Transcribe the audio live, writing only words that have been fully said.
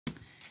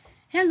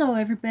Hello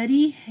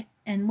everybody,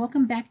 and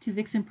welcome back to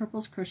Vixen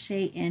Purple's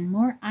Crochet and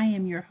More. I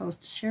am your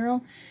host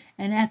Cheryl,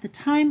 and at the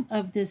time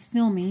of this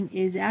filming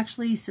is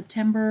actually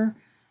September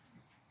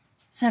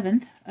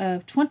 7th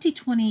of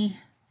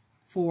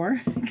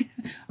 2024. I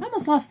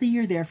almost lost the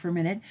year there for a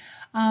minute.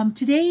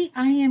 Today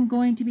I am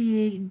going to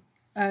be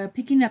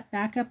picking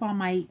back up on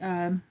my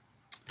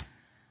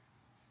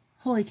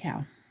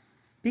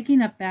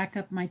back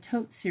up my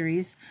tote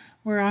series,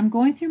 where I'm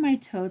going through my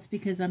totes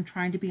because I'm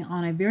trying to be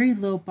on a very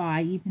low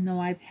buy, even though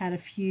I've had a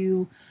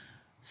few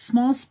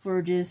small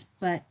splurges,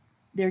 but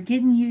they're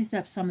getting used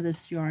up, some of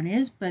this yarn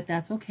is, but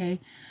that's okay.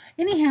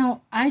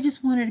 Anyhow, I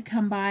just wanted to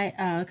come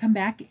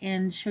back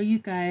and show you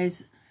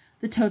guys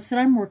the totes that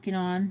I'm working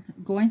on,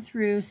 going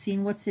through,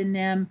 seeing what's in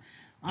them,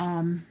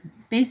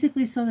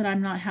 basically so that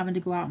I'm not having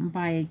to go out and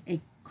buy a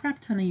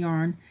crap ton of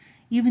yarn.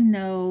 Even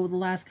though the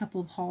last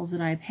couple of hauls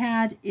that I've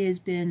had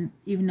even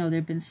though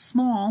they've been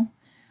small,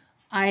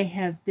 I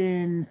have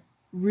been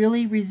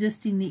really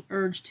resisting the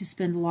urge to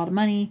spend a lot of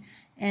money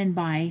and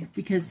buy,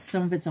 because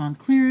some of it's on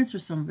clearance or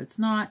some of it's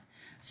not.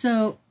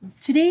 So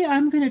today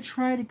I'm going to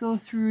try to go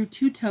through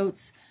 2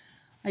 totes.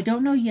 I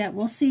don't know yet,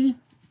 we'll see.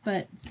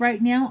 But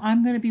right now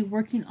I'm going to be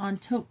working on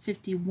tote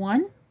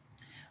 51.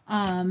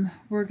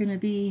 We're going to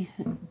be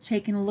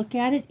taking a look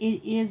at it.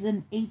 It is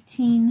an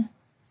 18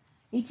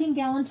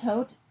 gallon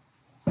tote.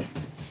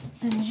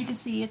 And as you can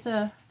see, it's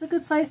a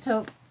good size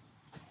tote.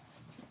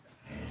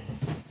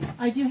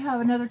 I do have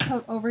another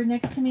tote over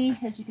next to me.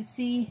 As you can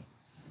see,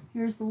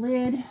 here's the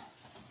lid.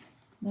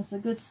 That's a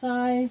good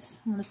size.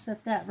 I'm going to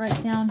set that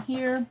right down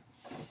here.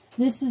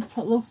 This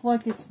looks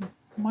like it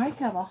might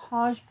have a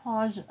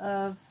hodgepodge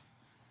of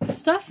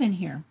stuff in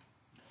here.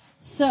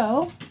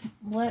 So,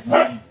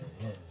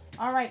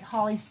 all right,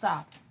 Holly,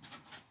 stop.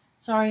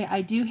 Sorry,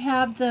 I do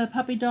have the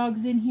puppy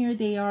dogs in here.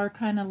 They are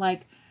kind of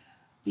like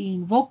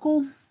being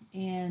vocal,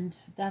 and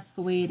that's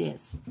the way it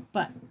is.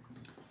 But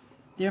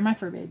they're my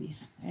fur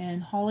babies.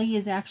 And Holly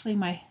is actually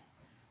my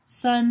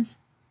son's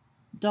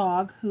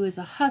dog, who is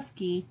a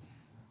husky.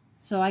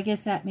 So I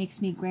guess that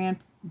makes me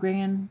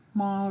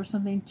grandma or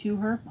something to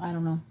her. I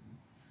don't know.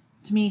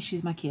 To me,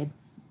 she's my kid.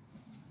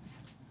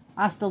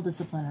 I still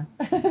discipline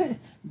her.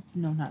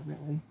 No, not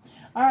really.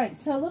 All right,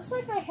 so it looks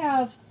like I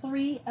have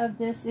 3 of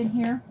this in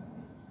here.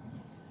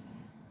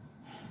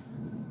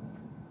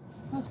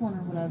 I was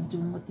wondering what I was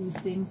doing with these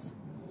things.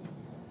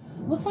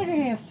 Looks like I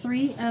have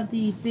 3 of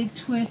the Big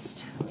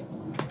Twist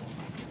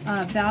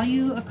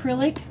Value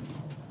acrylic.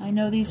 I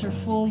know these are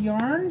full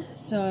yarn,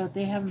 so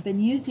they haven't been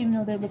used, even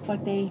though they look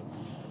like they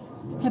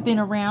have been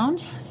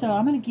around. So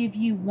I'm going to give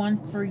you one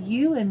for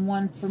you and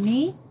one for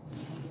me.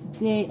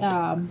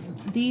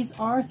 These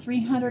are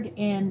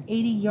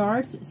 380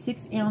 yards,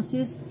 6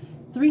 ounces,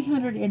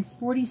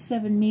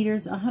 347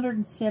 meters,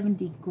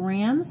 170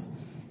 grams.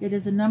 It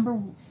is a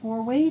number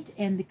 4 weight,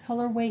 and the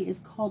colorway is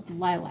called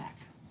Lilac.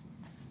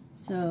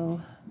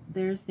 So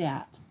there's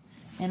that.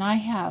 And I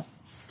have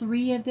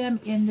 3 of them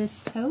in this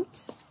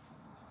tote.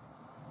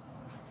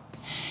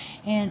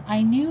 And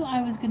I knew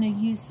I was going to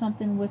use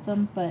something with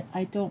them, but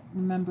I don't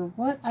remember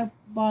what I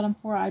bought them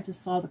for. I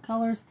just saw the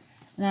colors,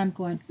 and I'm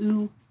going,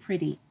 ooh,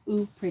 pretty,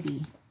 ooh,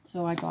 pretty.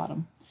 So I got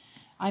them.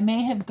 I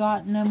may have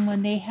gotten them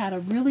when they had a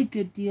really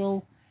good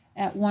deal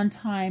at one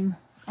time.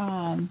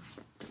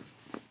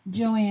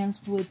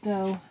 Joann's would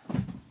go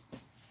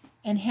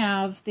and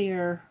have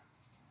their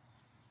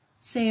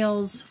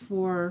sales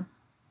for,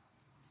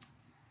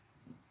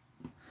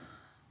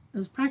 it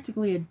was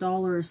practically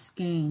 $1 a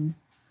skein,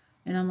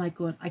 and I'm like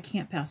going, I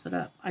can't pass it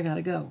up. I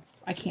gotta go.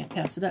 I can't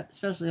pass it up,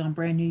 especially on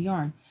brand new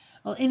yarn.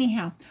 Well,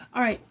 anyhow,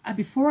 all right,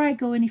 before I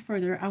go any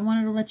further, I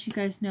wanted to let you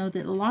guys know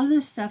that a lot of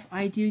this stuff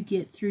I do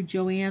get through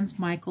Joann's,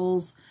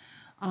 Michael's,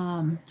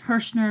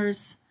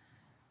 Hirschner's,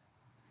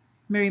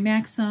 Mary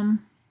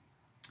Maxim,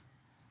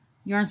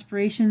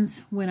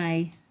 Yarnspirations, when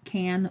I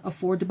can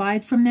afford to buy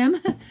it from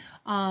them.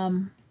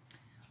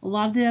 A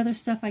lot of the other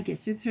stuff I get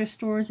through thrift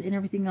stores and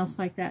everything else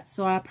like that.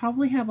 So I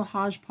probably have a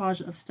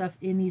hodgepodge of stuff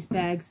in these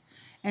bags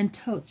and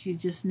totes. You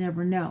just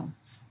never know.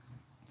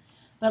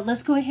 But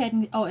let's go ahead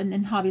and, oh, and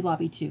then Hobby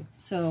Lobby too.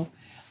 So,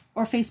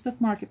 or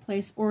Facebook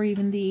Marketplace, or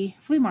even the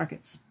flea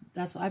markets.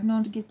 That's what I've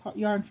known to get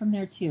yarn from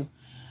there too.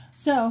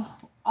 So,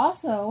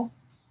 also,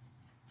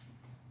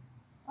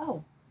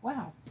 oh,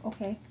 wow,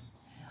 okay.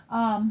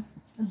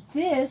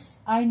 This,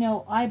 I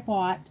know I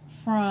bought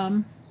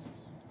from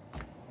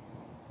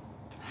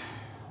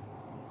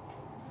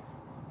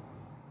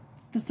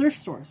the thrift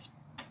stores.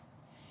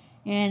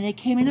 And it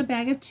came in a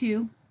bag of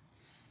 2.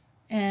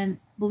 And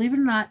believe it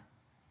or not,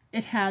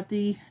 it had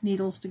the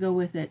needles to go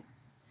with it.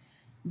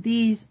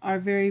 These are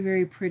very,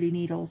 very pretty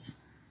needles.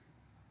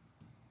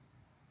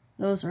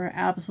 Those are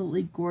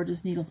absolutely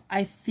gorgeous needles.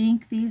 I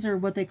think these are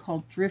what they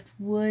call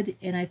driftwood,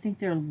 and I think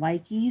they're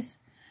Likes.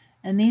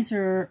 And these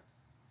are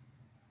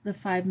the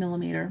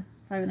 5mm,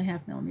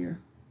 5.5 millimeter.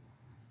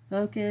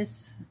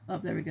 Focus. Oh,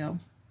 there we go.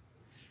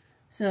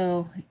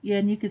 So, yeah,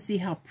 and you can see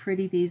how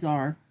pretty these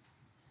are.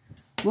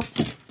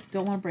 Whoops,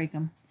 don't want to break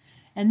them.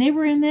 And they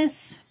were in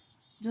this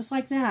just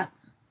like that.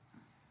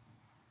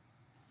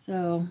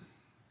 So,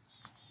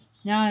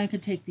 Now I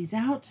could take these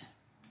out,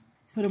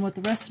 put them with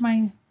the rest of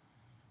my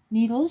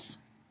needles.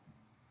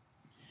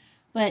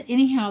 But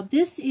anyhow,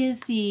 this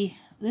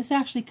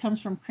actually comes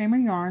from Kramer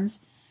Yarns.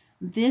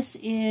 This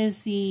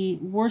is the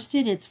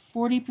worsted. It's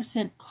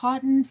 40%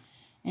 cotton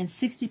and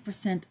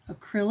 60%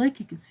 acrylic.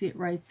 You can see it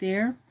right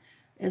there.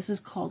 This is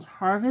called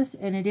Harvest,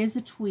 and it is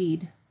a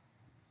tweed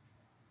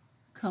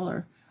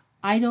color.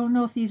 I don't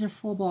know if these are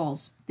full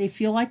balls. They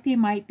feel like they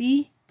might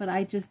be, but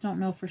I just don't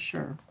know for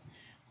sure.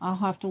 I'll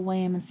have to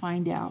weigh them and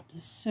find out.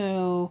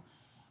 So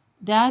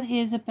that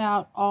is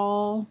about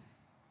all.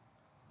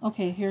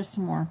 Okay, here's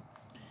some more.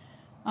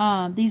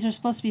 These are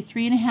supposed to be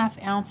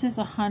 3.5 ounces,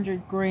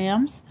 100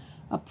 grams,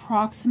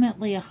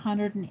 approximately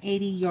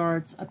 180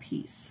 yards a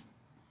piece.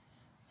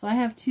 So I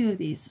have 2 of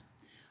these.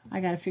 I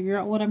got to figure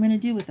out what I'm going to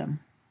do with them.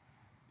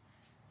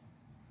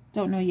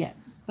 Don't know yet,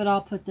 but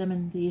I'll put them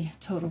in the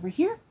tote over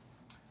here.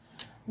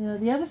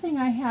 The other thing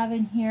I have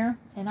in here,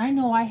 and I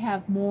know I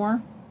have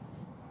more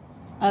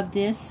of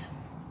this.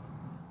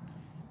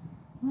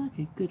 Like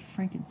a good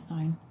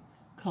Frankenstein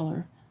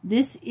color.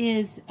 This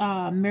is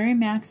Mary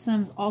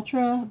Maxim's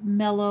Ultra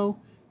Mellow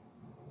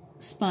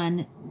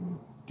Spun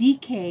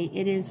DK.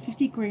 It is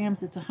 50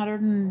 grams. It's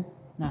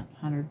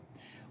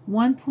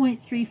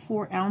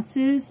 1.34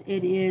 ounces.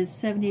 It is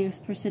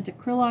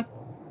 70%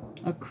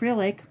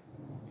 acrylic,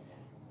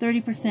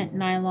 30%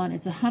 nylon.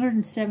 It's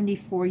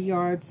 174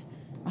 yards,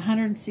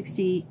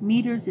 160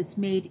 meters. It's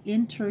made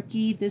in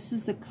Turkey. This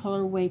is the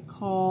colorway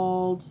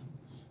called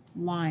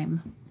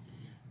Lime.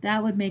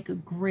 That would make a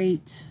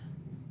great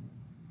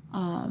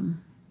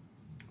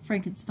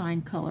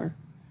Frankenstein color.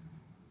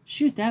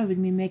 Shoot, that would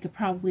make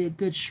probably a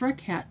good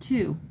Shrek hat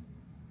too.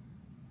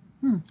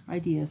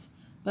 Ideas.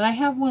 But I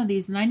have one of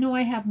these, and I know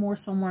I have more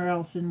somewhere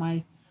else in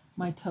my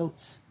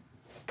totes.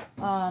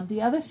 The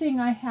other thing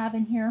I have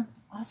in here,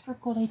 Oscar,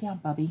 go lay down,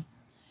 Bubby,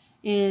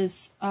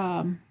 is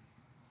a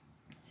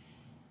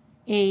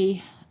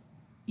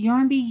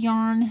Yarn Bee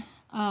yarn.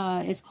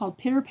 It's called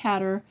Pitter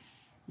Patter.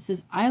 This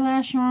is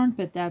eyelash yarn,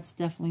 but that's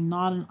definitely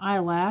not an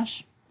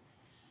eyelash.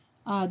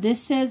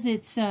 This says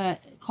it's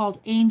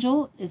called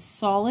Angel. It's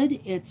solid.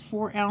 It's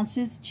 4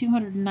 ounces,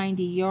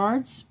 290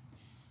 yards.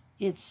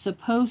 It's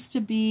supposed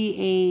to be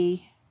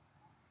a...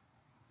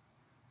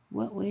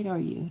 What weight are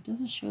you? It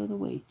doesn't show the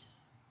weight.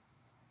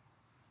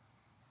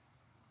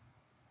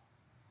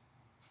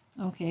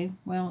 Okay,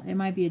 well, it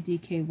might be a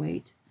DK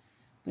weight.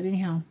 But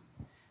anyhow,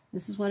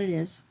 this is what it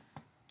is.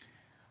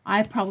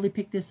 I probably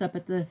picked this up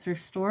at the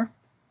thrift store.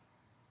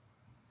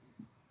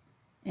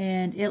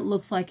 And it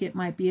looks like it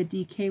might be a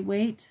DK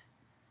weight.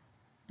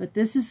 But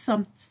this is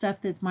some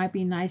stuff that might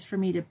be nice for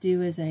me to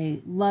do as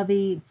a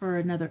lovey for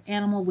another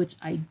animal, which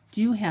I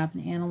do have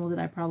an animal that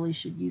I probably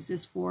should use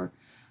this for.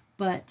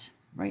 But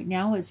right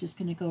now it's just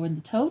going to go in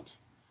the tote.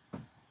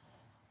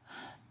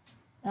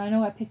 I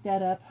know I picked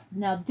that up.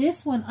 Now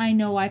this one I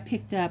know I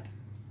picked up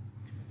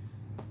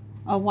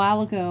a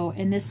while ago,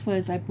 and this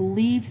was, I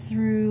believe,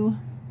 through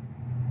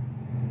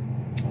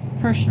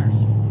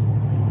Hirschner's.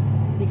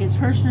 Because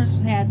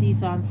Hirschner's had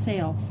these on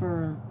sale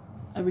for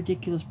a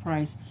ridiculous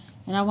price.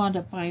 And I wound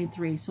up buying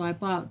 3. So I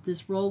bought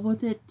this Roll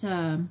With It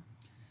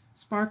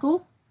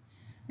Sparkle.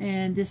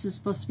 And this is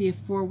supposed to be a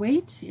 4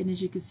 weight. And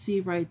as you can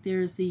see right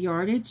there's the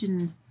yardage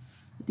and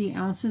the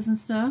ounces and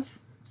stuff.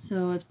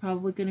 So it's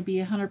probably going to be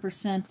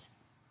 100%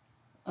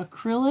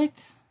 acrylic.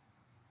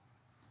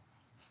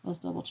 Let's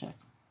double check.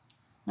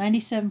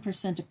 97%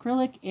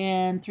 acrylic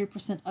and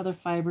 3% other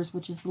fibers,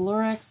 which is the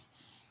Lurex.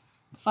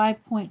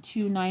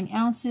 5.29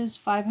 ounces,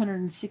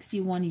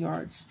 561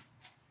 yards.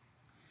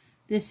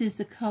 This is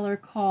the color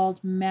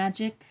called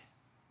Magic.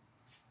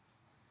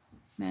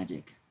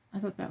 Magic. I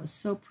thought that was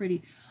so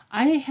pretty.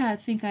 I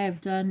think I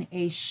have done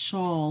a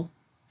shawl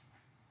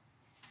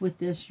with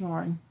this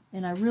yarn,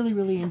 and I really,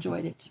 really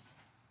enjoyed it.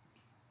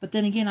 But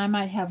then again, I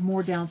might have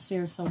more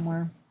downstairs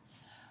somewhere.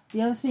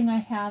 The other thing I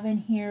have in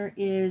here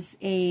is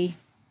a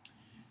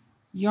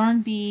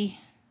Yarn Bee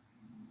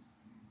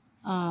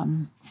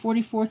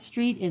 44th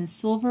Street in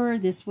silver.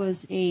 This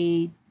was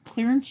a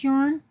clearance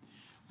yarn.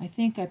 I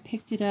think I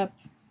picked it up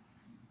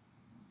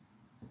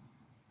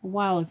a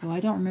while ago.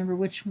 I don't remember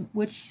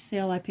which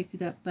sale I picked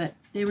it up, but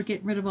they were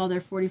getting rid of all their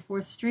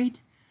 44th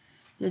Street.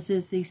 This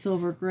is the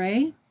silver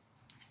gray,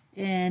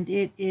 and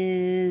it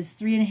is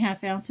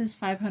 3.5 ounces,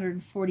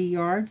 540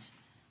 yards.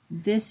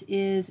 This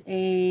is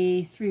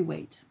a 3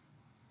 weight.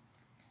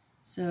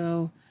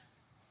 So,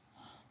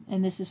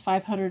 and this is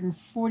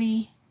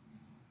 540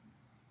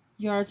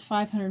 yards,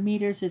 500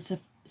 meters. It's a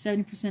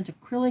 70%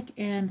 acrylic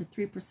and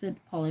 3%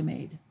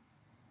 polymade.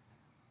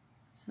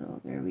 So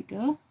there we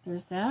go.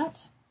 There's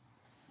that.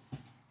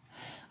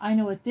 I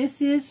know what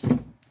this is.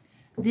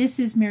 This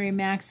is Mary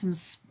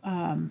Maxim's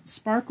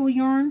sparkle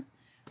yarn.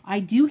 I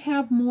do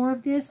have more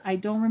of this. I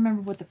don't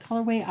remember what the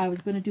colorway. I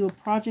was going to do a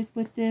project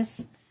with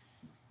this.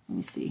 Let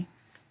me see.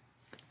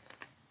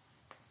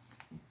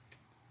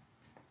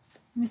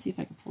 Let me see if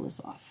I can pull this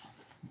off.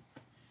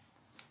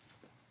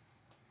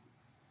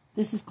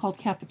 This is called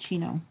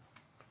Cappuccino.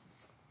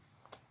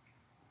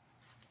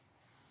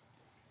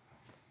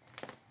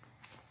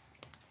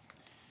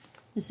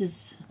 This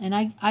is, and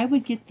I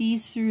would get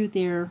these through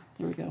their,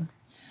 there we go.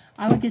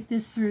 I would get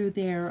this through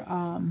their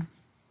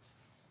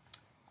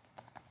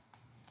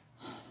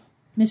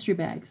mystery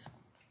bags.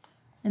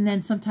 And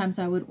then sometimes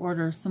I would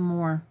order some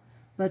more.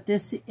 But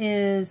this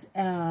is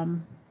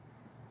called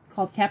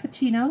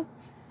Cappuccino.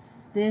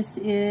 This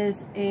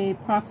is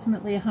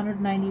approximately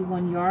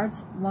 191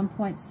 yards,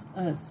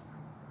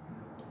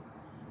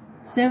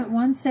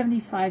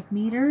 175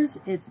 meters.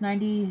 It's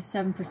 97%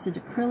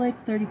 acrylic,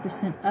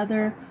 30%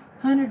 other,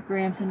 100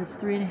 grams, and it's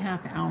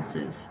 3.5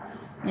 ounces.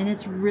 And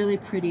it's really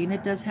pretty, and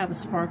it does have a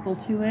sparkle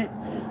to it.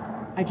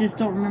 I just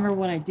don't remember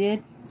what I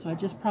did, so I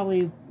just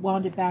probably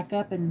wound it back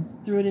up and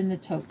threw it in the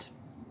tote.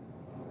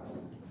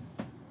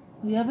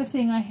 The other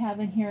thing I have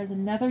in here is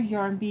another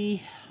Yarn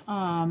Bee,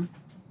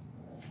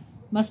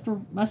 must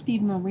be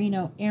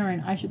Merino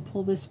Aran. I should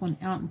pull this one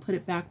out and put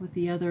it back with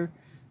the other,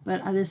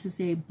 but this is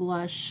a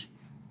blush,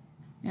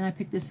 and I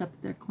picked this up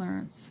at their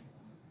clearance.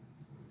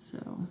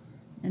 So,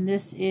 and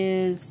this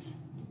is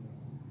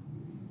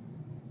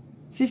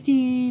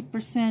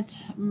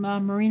 50%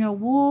 merino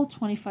wool,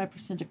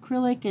 25%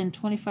 acrylic, and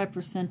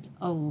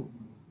 25%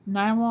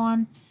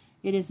 nylon.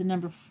 It is a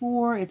number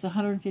 4. It's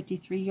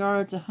 153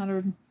 yards,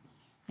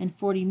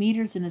 140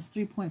 meters, and it's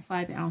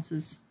 3.5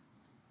 ounces.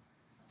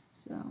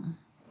 So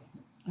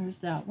there's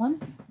that one.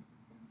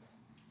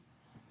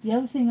 The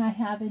other thing I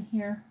have in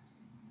here,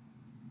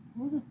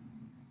 what was it?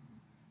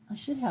 I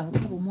should have a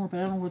couple more,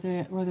 but I don't know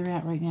where they're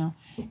at right now.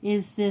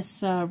 Is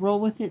this Roll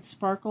With It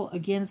Sparkle.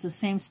 Again, it's the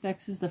same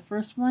specs as the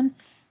first one.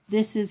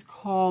 This is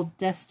called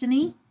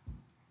Destiny.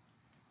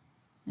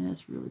 And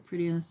it's really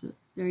pretty. And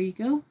there you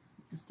go.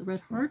 It's the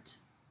red heart.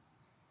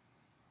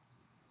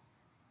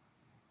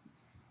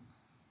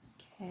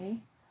 Okay.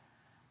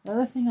 The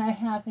other thing I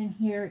have in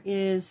here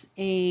is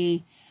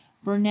a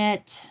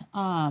Burnett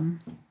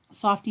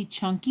Softy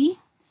Chunky.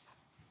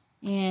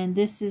 And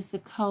this is the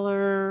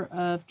color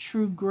of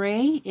True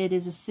Gray. It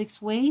is a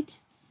 6 weight.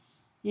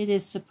 It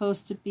is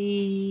supposed to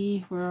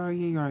be, where are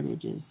your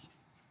yardages?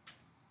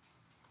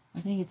 I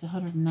think it's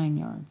 109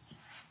 yards.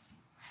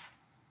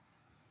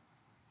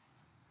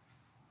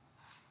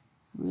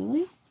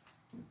 Really?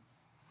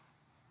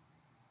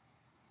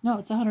 No,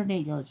 it's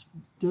 108 yards.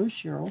 There's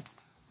Cheryl.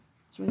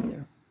 It's right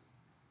there.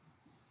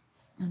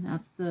 And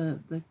that's the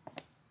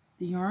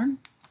yarn.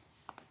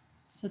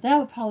 So that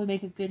would probably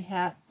make a good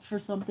hat for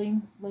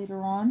something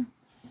later on.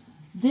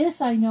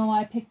 This I know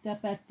I picked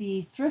up at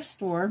the thrift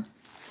store,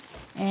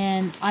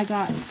 and I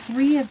got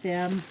 3 of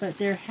them, but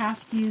they're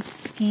half-used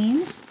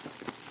skeins.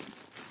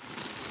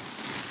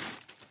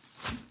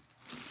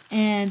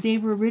 And they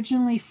were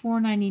originally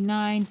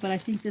 $4.99, but I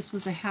think this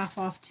was a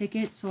half-off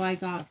ticket, so I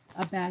got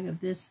a bag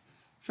of this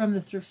from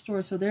the thrift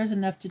store. So there's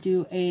enough to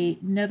do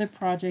another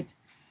project.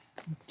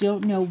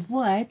 Don't know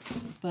what,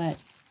 but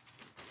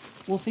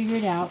we'll figure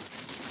it out.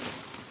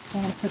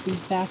 I'm going to put these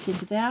back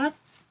into that.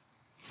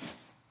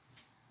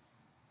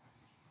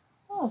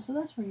 Oh, so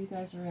that's where you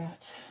guys are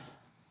at.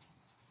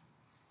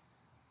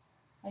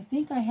 I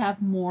think I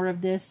have more of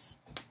this,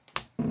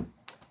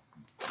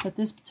 but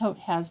this tote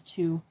has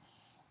 2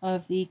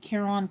 of the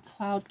Caron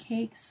Cloud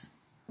Cakes.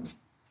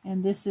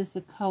 And this is the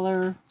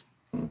color,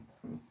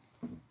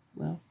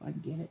 well, if I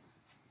can get it.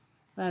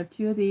 So I have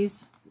 2 of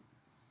these.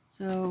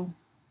 So,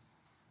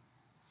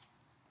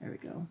 there we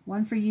go.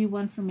 One for you,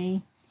 one for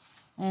me.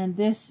 And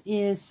this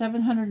is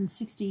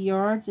 760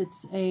 yards.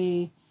 It's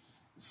a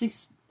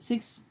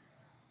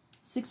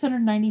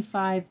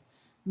 695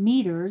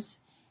 meters.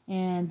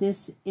 And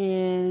this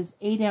is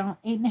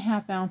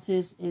 8.5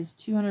 ounces, is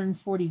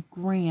 240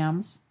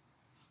 grams.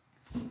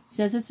 It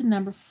says it's a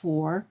number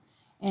 4.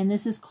 And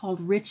this is called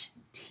Rich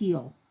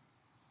Teal.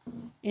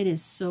 It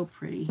is so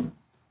pretty.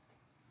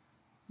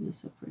 It is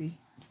so pretty.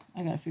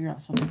 I gotta figure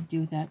out something to do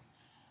with that.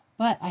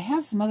 But I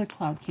have some other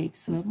cloud cakes,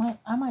 so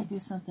I might do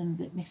something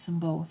that makes them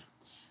both.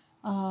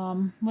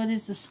 What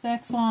is the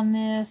specs on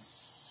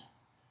this?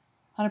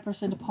 100%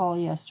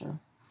 polyester.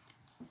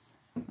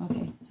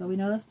 Okay, so we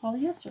know that's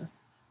polyester.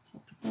 So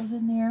I'll put those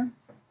in there.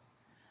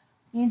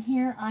 In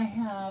here I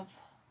have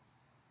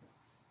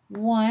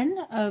one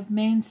of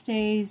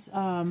Mainstay's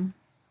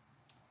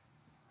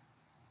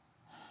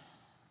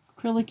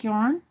acrylic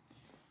yarn.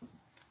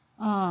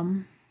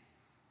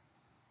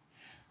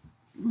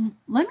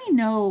 Let me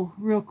know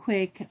real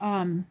quick,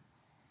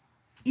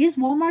 is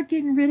Walmart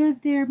getting rid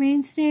of their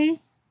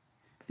Mainstay?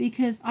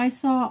 Because I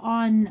saw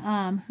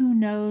on Who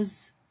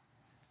Knows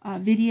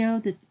video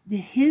that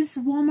his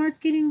Walmart's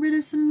getting rid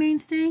of some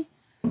Mainstay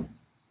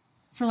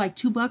for like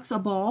 $2 a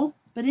ball.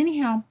 But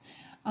anyhow,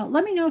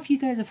 let me know if you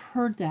guys have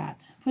heard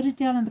that. Put it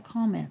down in the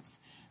comments.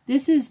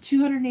 This is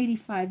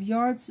 285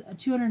 yards,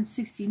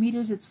 260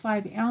 meters. It's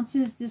 5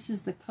 ounces. This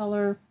is the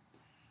color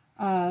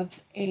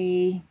of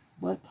a,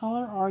 what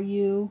color are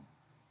you?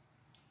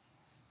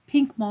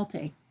 Pink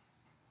Malte.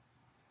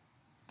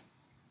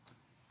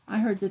 I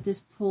heard that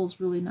this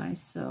pulls really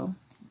nice, so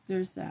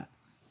there's that.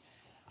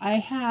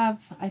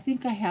 I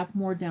think I have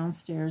more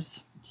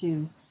downstairs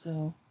too,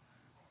 so,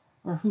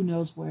 or who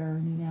knows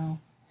where anyhow.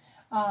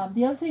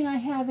 The other thing I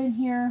have in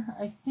here,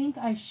 I think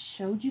I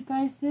showed you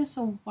guys this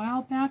a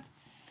while back.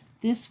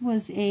 This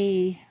was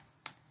I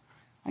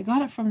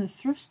got it from the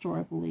thrift store,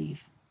 I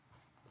believe.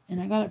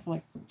 And I got it for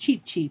like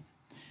cheap.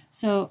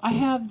 So I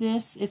have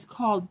this. It's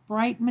called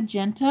Bright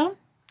Magenta.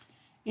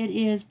 It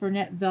is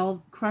Burnett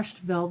crushed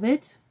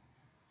velvet.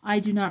 I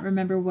do not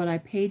remember what I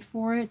paid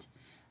for it.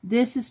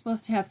 This is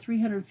supposed to have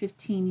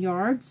 315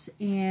 yards.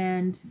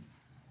 And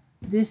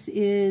this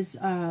is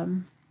 100%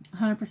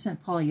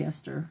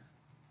 polyester.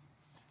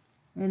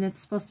 And it's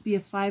supposed to be a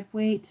 5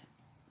 weight.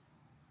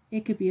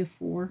 It could be a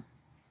 4.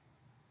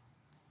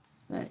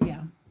 But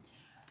yeah.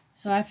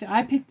 So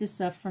I picked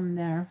this up from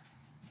there.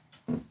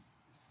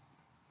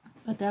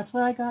 But that's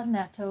what I got in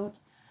that tote.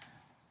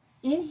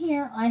 In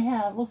here I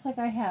have, looks like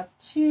I have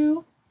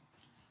 2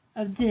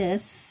 of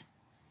this.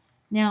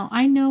 Now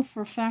I know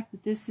for a fact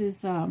that this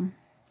is,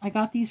 I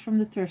got these from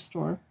the thrift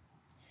store.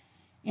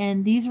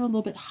 And these are a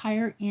little bit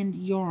higher end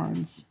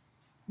yarns.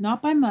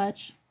 Not by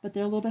much, but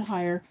they're a little bit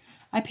higher.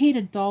 I paid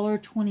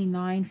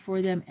 $1.29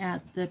 for them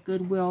at the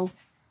Goodwill,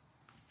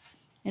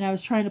 and I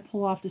was trying to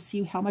pull off to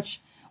see how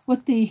much,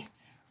 what the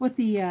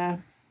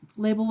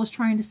label was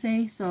trying to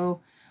say.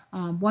 So,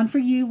 one for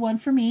you, one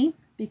for me,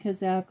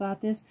 because I've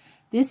got this.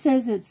 This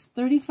says it's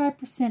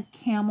 35%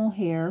 camel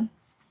hair,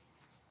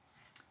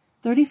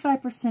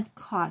 35%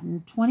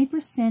 cotton,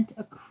 20%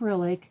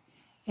 acrylic,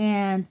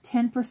 and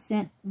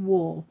 10%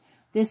 wool.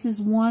 This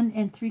is 1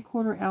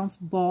 3/4 ounce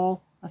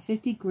ball of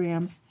 50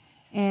 grams,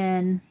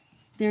 and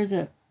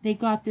they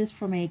got this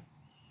from a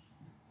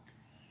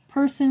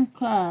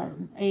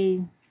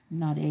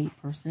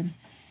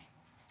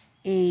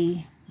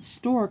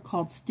store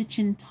called Stitch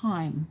in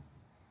Time.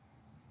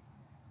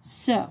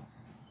 So,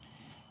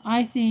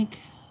 I think,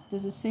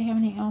 does it say how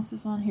many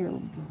ounces on here?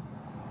 Let me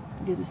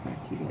give this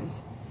back to you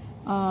guys.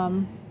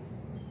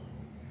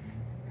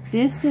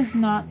 This does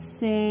not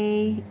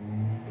say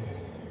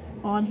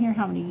on here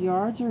how many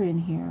yards are in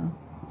here.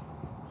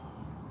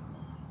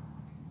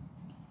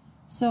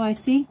 So I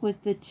think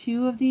with the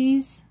 2 of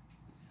these,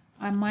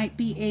 I might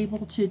be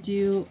able to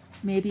do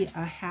maybe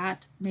a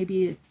hat,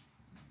 maybe,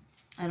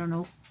 I don't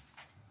know.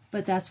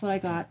 But that's what I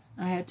got.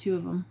 I had 2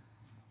 of them.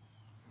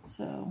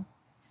 So,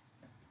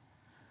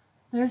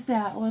 there's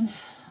that one.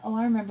 Oh,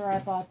 I remember I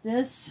bought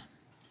this.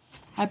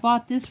 I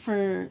bought this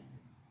for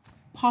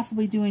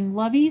possibly doing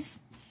loveys.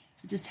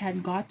 I just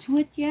hadn't got to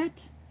it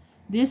yet.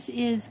 This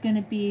is going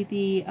to be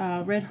the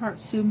Red Heart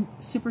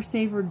Super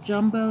Saver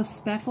Jumbo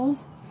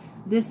Speckles.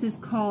 This is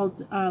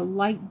called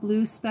Light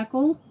Blue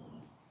Speckle.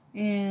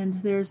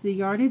 And there's the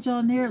yardage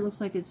on there. It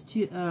looks like it's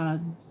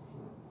 10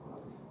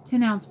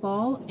 ounce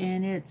ball,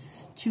 and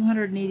it's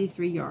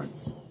 283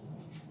 yards.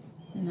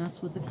 And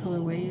that's what the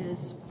colorway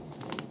is.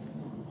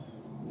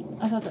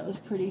 I thought that was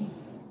pretty.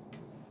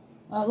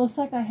 It looks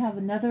like I have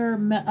another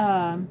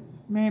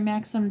Mary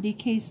Maxim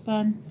DK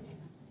spun,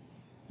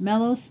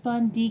 Mellow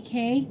Spun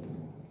DK.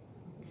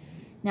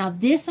 Now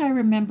this I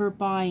remember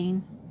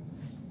buying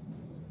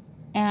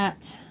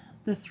at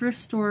the thrift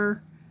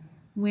store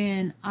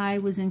when I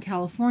was in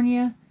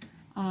California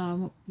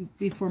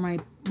before my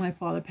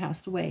father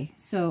passed away.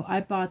 So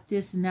I bought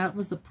this, and that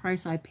was the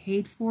price I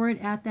paid for it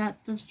at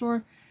that thrift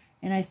store.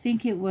 And I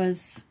think it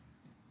was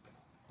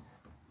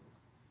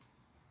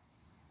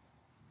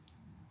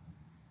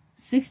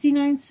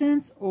 69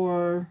 cents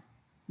or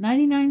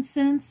 99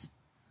 cents.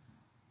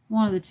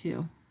 One of the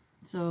 2.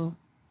 So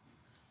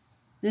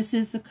this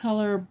is the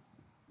color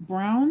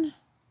brown,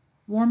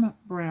 warm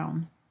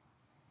brown.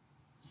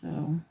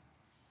 So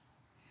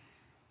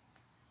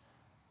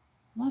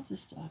lots of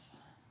stuff.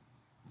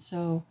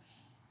 So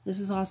this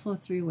is also a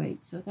 3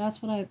 weight. So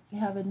that's what I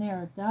have in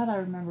there. That I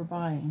remember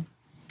buying.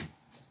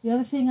 The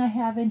other thing I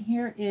have in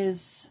here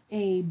is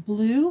a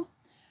blue.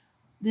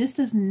 This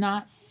does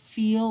not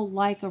feel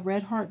like a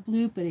Red Heart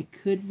blue, but it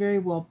could very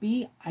well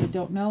be. I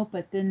don't know.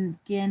 But then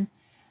again,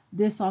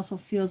 this also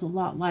feels a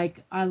lot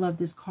like, I love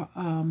this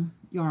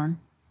yarn.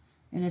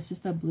 And it's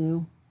just a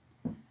blue.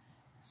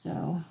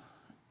 So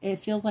it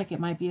feels like it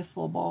might be a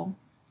full ball.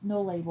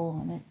 No label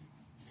on it.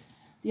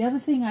 The other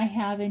thing I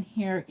have in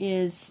here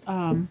is,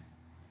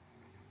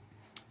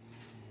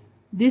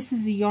 this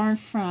is a yarn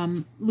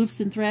from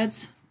Loops and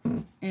Threads.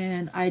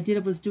 And I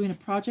was doing a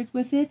project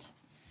with it.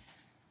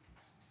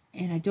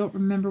 And I don't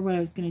remember what I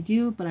was going to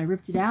do, but I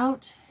ripped it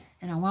out.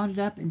 And I wound it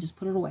up and just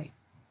put it away.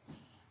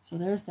 So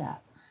there's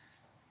that.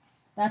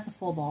 That's a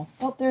full ball.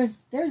 Oh,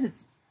 there's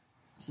its,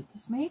 is it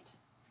this mate?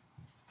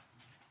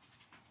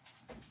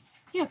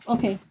 Yep,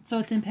 okay, so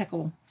it's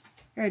impeccable.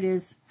 There it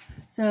is.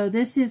 So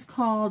this is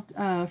called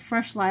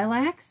Fresh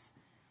Lilacs.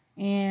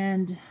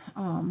 And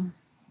I'll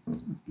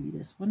give you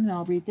this one, and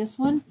I'll read this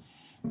one.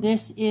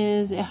 This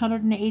is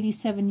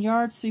 187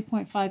 yards,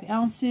 3.5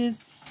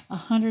 ounces,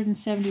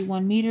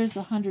 171 meters,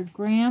 100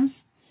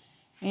 grams.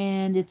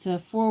 And it's a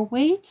 4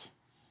 weight.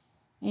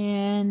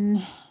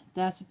 And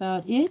that's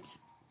about it.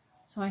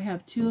 So I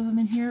have 2 of them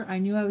in here. I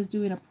knew I was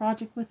doing a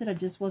project with it. I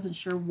just wasn't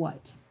sure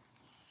what.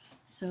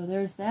 So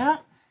there's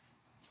that.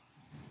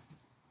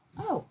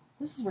 Oh,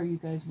 this is where you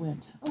guys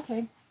went.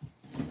 Okay.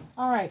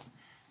 All right.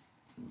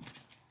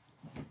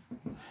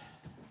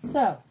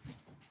 So,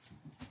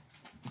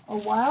 a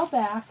while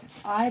back,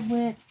 I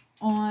went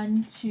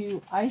on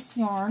to Ice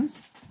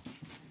Yarns,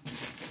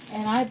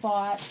 and I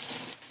bought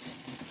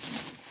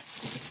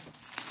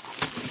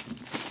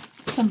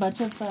some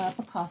bunch of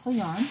Picasso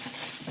yarn.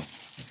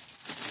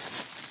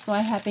 So I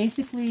have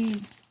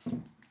basically,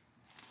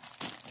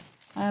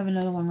 I have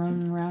another one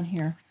running around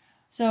here.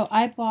 So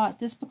I bought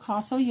this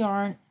Picasso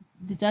yarn.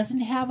 It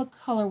doesn't have a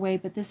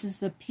colorway, but this is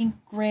the pink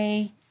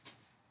gray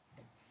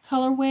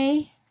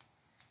colorway.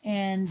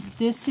 And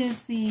this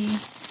is the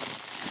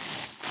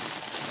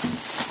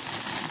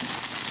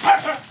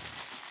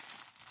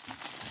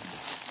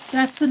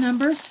that's the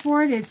numbers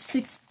for it. It's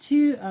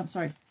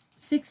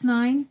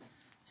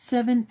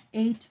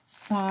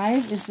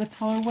 69785 is the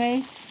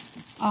colorway.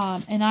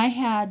 And I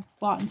had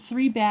bought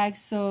 3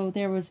 bags, so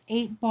there was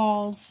 8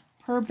 balls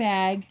per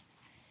bag.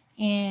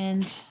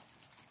 And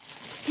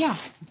yeah,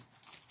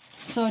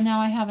 so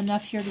now I have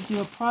enough here to do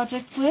a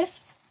project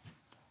with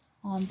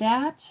on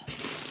that.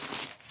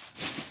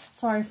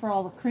 Sorry for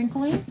all the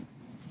crinkling.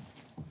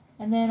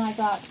 And then I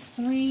got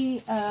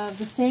 3 of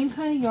the same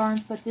kind of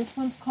yarns, but this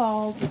one's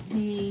called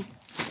the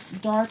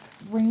dark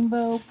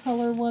rainbow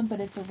color one, but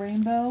it's a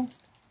rainbow.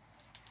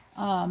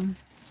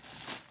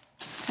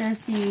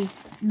 There's the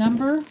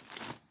number.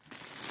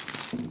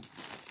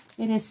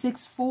 It is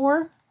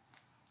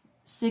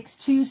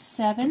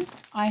 64627.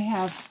 I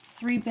have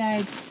 3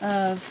 bags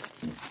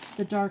of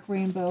the dark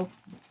rainbow.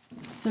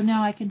 So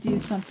now I can do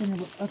something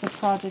with a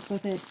project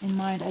with it in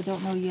mind. I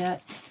don't know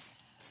yet.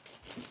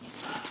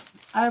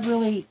 I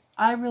really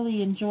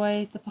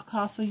enjoy the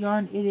Picasso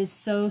yarn. It is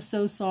so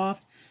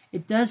soft.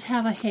 It does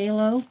have a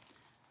halo,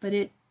 but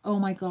oh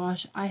my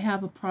gosh, I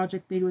have a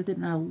project made with it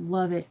and I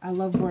love it. I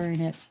love wearing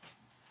it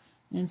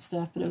and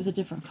stuff, but it was a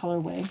different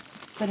colorway.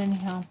 But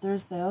anyhow,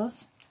 there's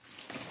those.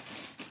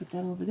 Put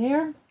that over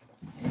there.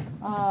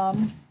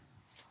 I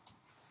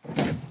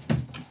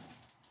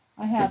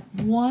have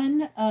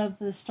one of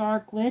the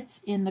Star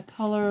Glitz in the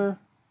color,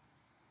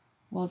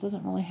 well, it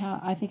doesn't really have,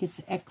 I think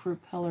it's ecru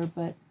color,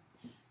 but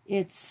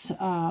it's,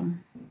 does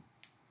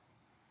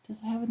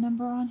it have a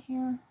number on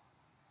here?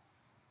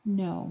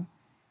 No.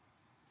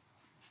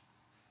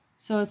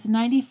 So it's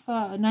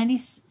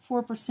 94%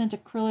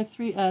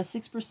 acrylic,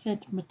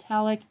 6%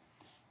 metallic.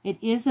 It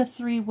is a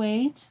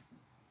 3-weight,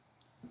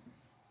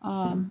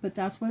 but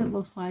that's what it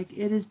looks like.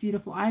 It is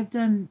beautiful. I've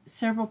done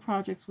several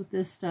projects with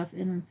this stuff,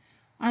 and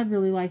I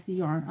really like the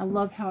yarn. I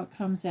love how it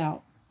comes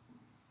out.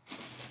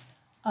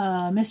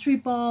 Mystery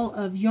ball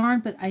of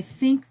yarn, but I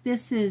think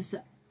this is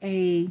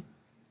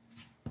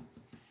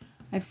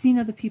I've seen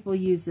other people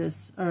use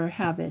this or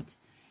have it.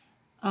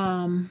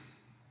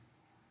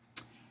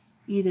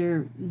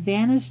 Either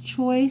Vanna's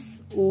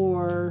Choice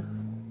or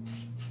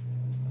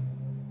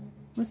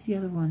what's the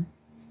other one?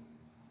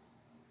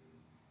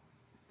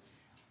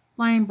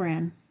 Lion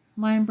Brand.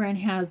 Lion Brand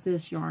has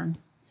this yarn,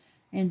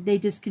 and they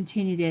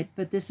discontinued it.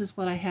 But this is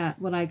what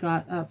I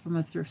got up from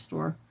a thrift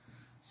store.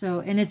 So,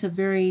 and it's a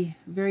very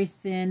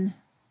thin,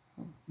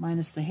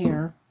 minus the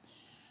hair,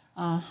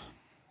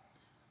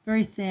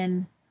 very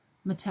thin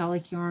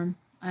metallic yarn.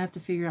 I have to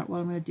figure out what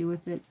I'm going to do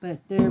with it, but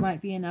there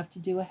might be enough to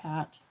do a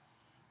hat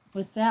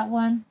with that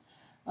one.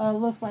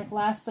 Looks like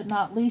last but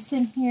not least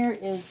in here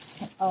is,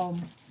 I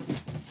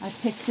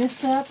picked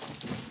this up.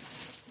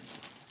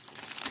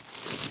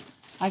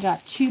 I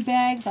got 2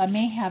 bags. I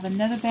may have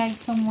another bag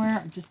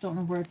somewhere. I just don't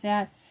know where it's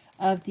at.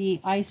 Of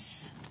the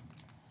Ice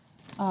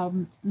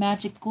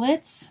Magic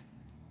Glitz.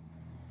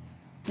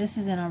 This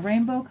is in a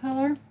rainbow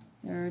color.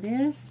 There it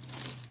is.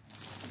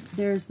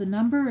 There's the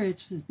number.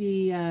 It should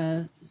be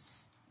 9.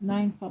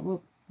 Turn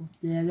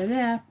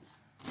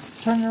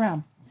it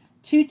around.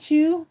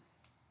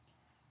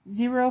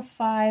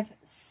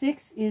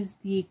 22056 is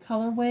the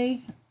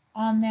colorway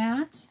on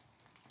that.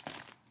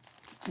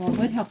 Well, it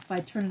would help if I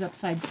turn it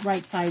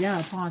right side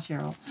up, huh,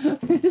 Cheryl?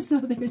 So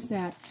there's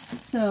that.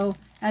 So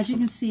as you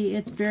can see,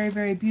 it's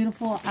very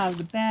beautiful out of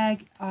the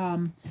bag.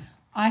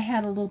 I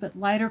had a little bit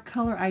lighter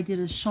color. I did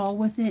a shawl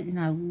with it, and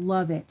I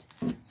love it.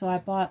 So I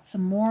bought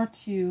some more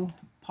to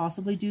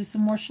possibly do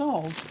some more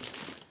shawls.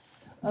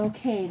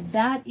 Okay,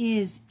 that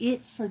is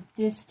it for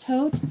this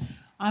tote.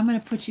 I'm going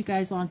to put you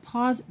guys on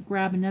pause,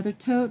 grab another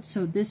tote.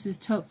 So this is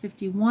tote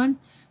 51.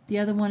 The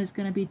other one is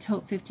going to be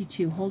tote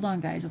 52. Hold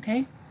on, guys,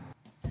 okay?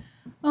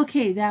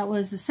 Okay, that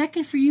was a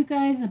second for you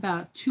guys,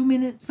 about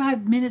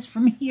 5 minutes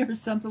for me or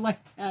something like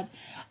that.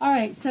 All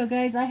right, so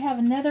guys, I have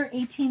another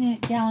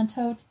 18-gallon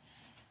tote.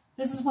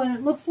 This is what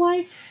it looks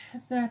like.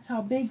 That's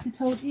how big the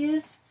tote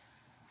is.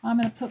 I'm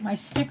going to put my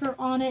sticker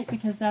on it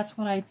because that's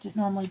what I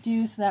normally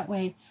do, so that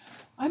way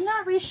I'm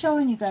not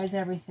re-showing you guys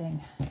everything.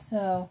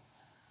 So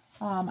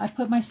I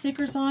put my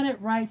stickers on it,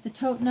 write the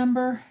tote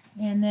number,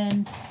 and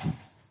then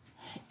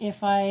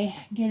if I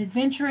get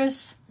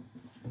adventurous,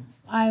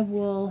 I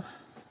will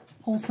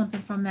pull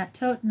something from that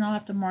tote, and I'll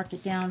have to mark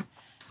it down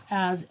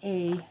as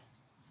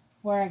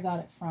where I got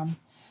it from.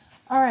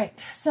 Alright,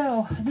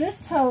 so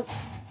this tote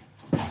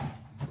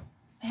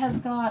has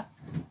got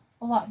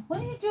a lot.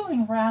 What are you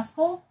doing,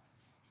 rascal?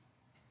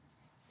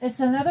 it's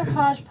another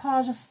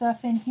hodgepodge of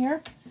stuff in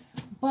here,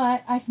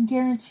 but I can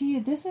guarantee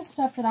you this is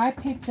stuff that I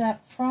picked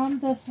up from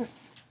the,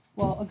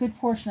 well, a good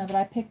portion of it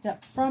I picked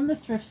up from the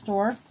thrift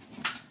store.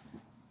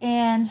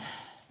 And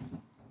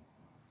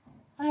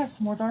I have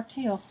some more dark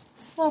teal.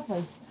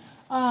 Lovely.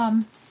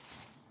 I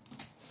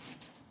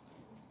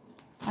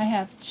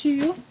have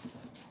two,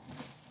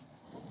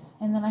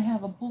 and then I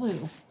have a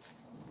blue.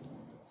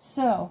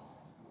 So,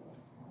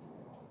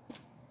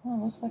 oh,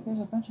 looks like there's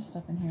a bunch of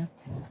stuff in here.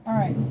 All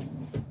right.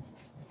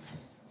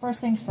 First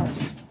things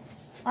first.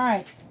 All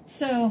right.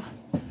 So,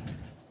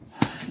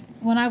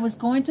 when I was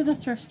going to the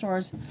thrift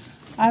stores,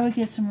 I would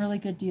get some really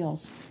good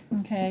deals.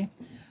 Okay.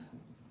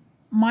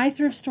 My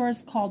thrift store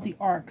is called the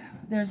Ark.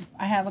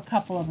 I have a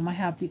couple of them. I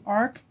have the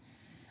Ark,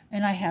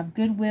 and I have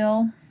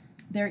Goodwill.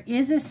 There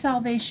is a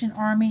Salvation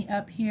Army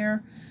up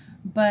here,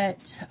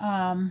 but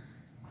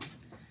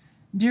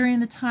during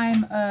the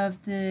time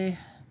of the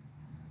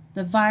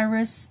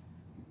virus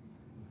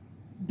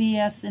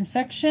BS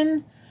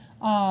infection,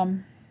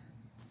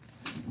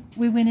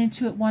 we went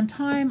into it one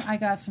time. I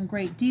got some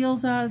great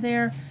deals out of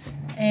there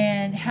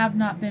and have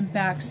not been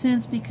back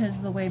since because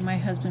of the way my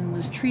husband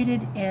was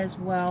treated, as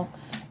well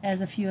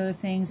as a few other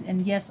things.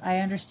 And yes, I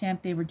understand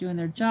they were doing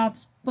their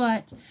jobs,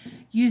 but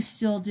you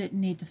still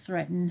didn't need to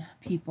threaten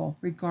people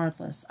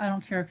regardless. I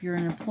don't care if you're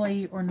an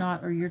employee or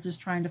not, or you're just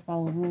trying to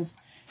follow rules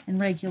and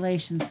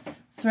regulations.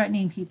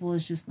 Threatening people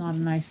is just not a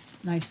nice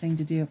thing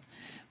to do.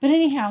 But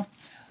anyhow,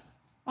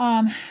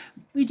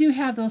 we do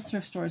have those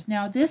thrift stores.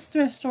 Now, this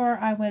thrift store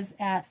I was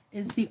at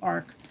is the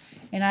Ark,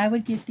 and I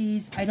would get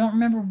these. I don't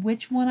remember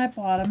which one I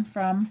bought them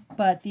from,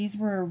 but these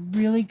were a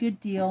really good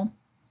deal.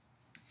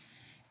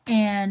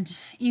 And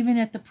even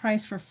at the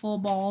price for full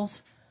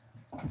balls,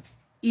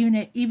 even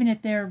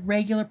at their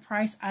regular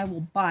price, I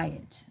will buy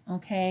it.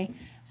 Okay,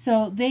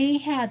 so they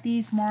had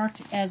these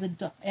marked as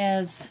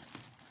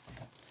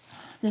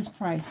this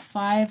price,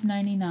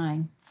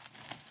 $5.99,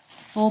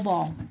 full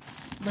ball.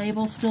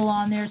 Label still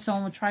on there.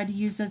 Someone will try to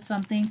use it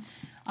something,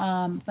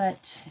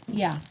 but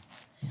yeah,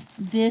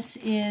 this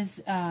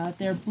is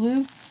their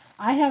blue.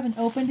 I haven't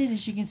opened it,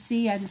 as you can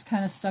see. I just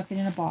kind of stuck it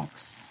in a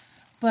box,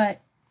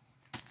 but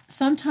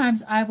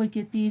sometimes I would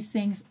get these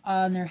things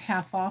on their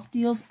half-off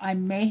deals. I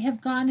may have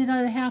gotten it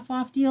at a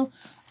half-off deal.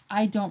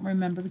 I don't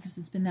remember because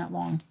it's been that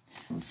long.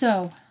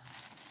 So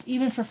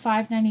even for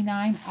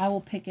 $5.99, I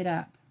will pick it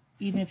up,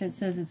 even if it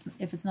says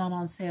if it's not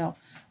on sale.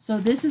 So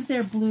this is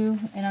their blue,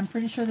 and I'm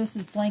pretty sure this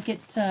is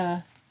brunette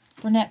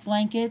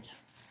blanket.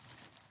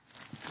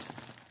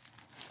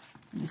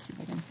 Let me see if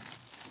I can.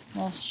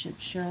 Well, shit,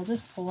 Cheryl,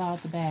 just pull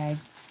out the bag.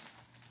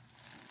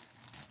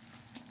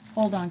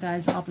 Hold on,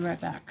 guys. I'll be right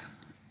back.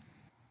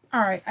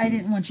 Alright, I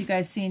didn't want you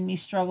guys seeing me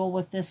struggle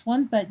with this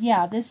one, but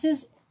yeah, this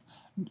is...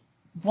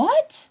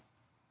 What?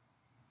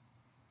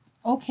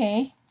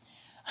 Okay.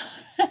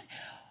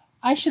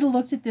 I should have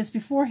looked at this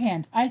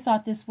beforehand. I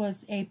thought this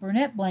was a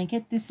brunette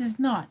blanket. This is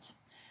not.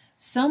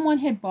 Someone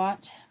had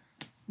bought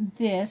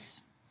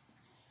this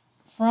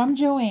from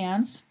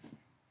Joann's,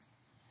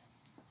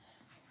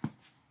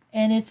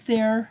 and it's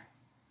their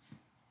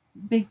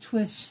Big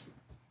Twist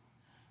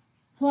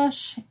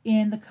plush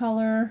in the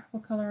color...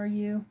 What color are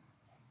you?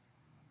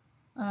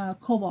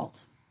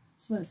 Cobalt.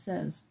 That's what it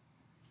says.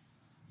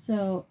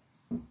 So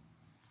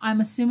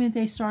I'm assuming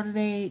they started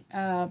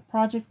a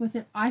project with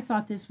it. I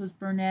thought this was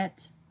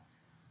brunette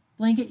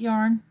blanket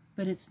yarn,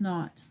 but it's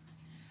not.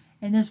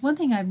 And there's one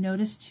thing I've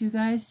noticed too,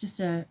 guys,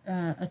 just a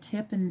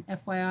tip and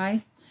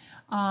FYI.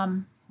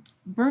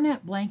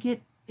 Brunette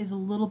blanket is a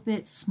little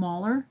bit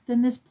smaller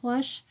than this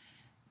plush,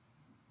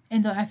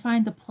 and I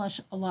find the plush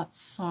a lot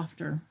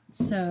softer.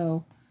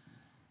 So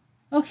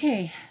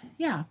okay,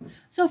 yeah.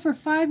 So for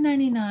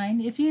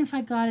 $5.99, even if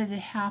I got it at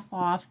half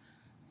off,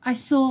 I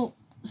still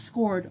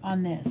scored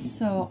on this.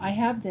 So I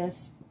have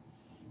this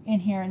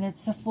in here, and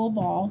it's a full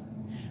ball.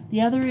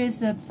 The other is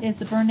the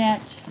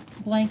brunette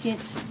blanket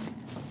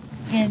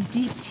in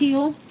deep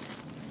teal.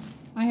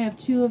 I have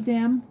two of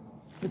them.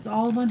 It's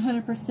all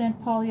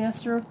 100%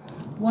 polyester.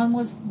 One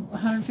was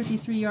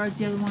 153 yards.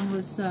 The other one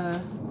was,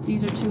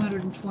 these are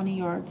 220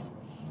 yards.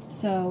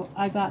 So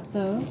I got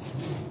those.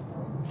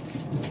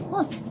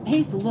 Well, it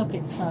pays to look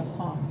at stuff,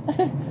 huh?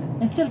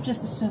 Instead of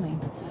just assuming.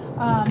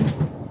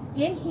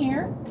 In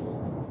here,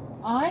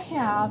 I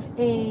have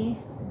a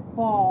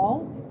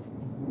ball.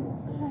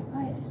 What did I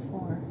buy this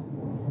for?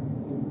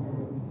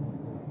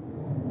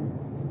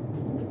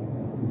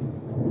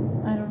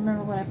 I don't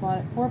remember what I bought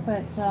it for,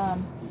 but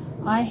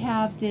I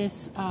have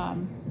this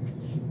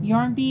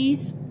Yarn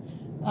Bees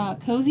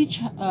Cozy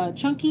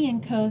Chunky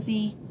and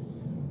Cozy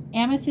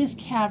Amethyst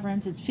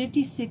Caverns. It's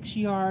 56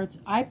 yards.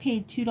 I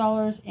paid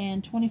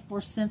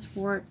 $2.24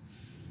 for it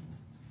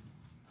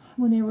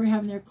when they were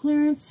having their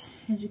clearance.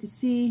 As you can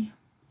see,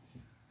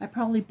 I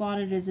probably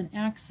bought it as an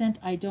accent.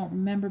 I don't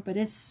remember, but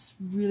it's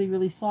really,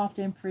 really soft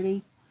and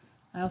pretty.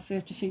 I'll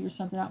have to figure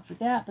something out for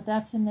that, but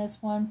that's in this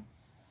one.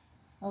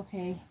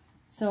 Okay,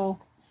 so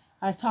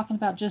I was talking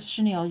about just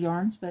chenille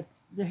yarns, but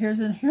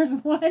here's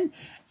one.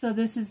 So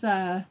this is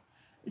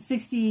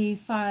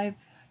 65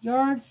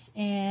 yards,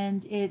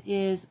 and it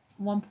is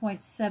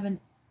 1.76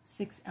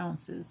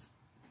 ounces.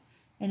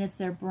 And it's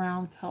their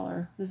brown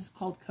color. This is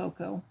called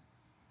Cocoa.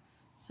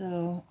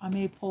 So I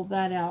may pull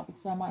that out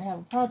because I might have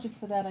a project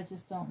for that. I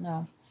just don't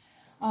know.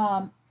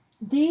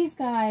 These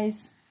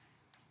guys,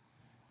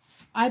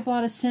 I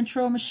bought a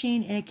Centro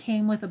machine and it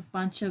came with a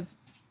bunch of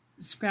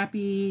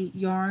scrappy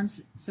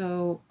yarns.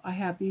 So I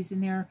have these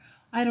in there.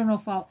 I don't know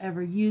if I'll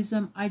ever use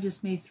them. I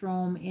just may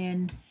throw them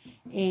in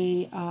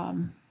a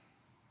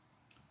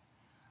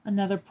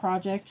another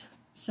project.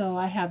 So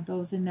I have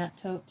those in that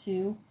tote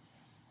too.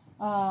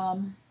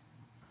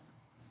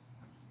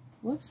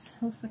 Whoops,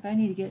 looks like I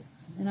need to get,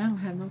 and I don't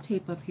have no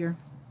tape up here.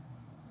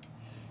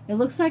 It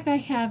looks like I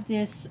have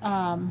this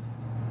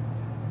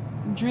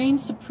Dream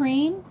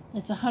Supreme.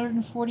 It's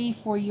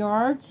 144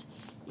 yards.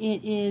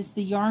 It is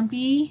the Yarn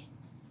Bee.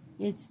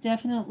 It's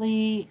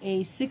definitely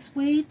a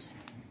 6-weight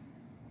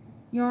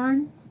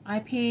yarn. I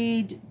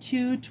paid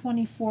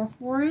 $2.24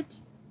 for it.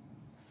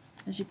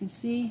 As you can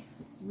see,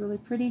 it's really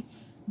pretty.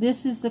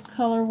 This is the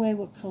colorway.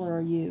 What color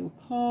are you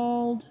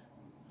called?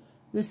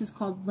 This is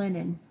called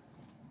Linen.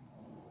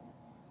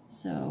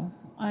 So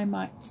I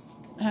might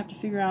have to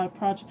figure out a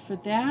project for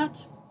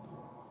that.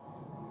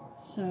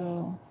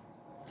 So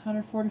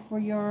 144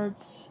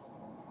 yards,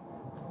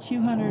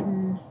 200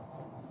 and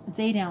it's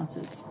 8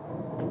 ounces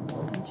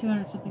and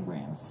 200 something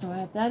grams. So I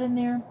have that in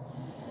there.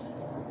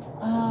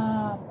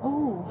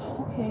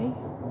 Oh, okay.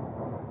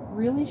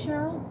 Really,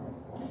 Cheryl?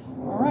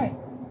 All right.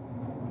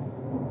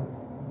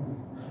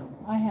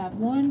 I have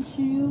 1,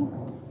 2,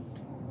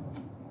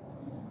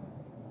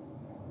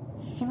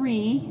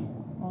 3.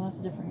 Well, that's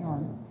a different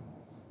yarn.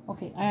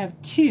 Okay, I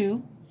have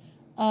 2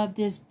 of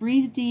this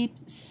Breathe Deep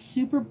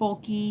super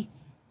bulky.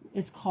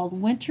 It's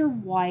called Winter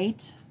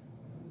White.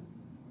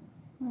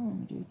 What am I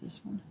going to do with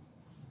this one?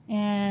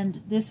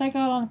 And this I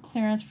got on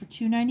clearance for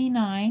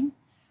 $2.99.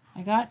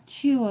 I got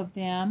 2 of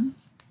them.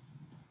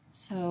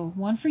 So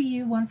one for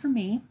you, one for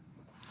me.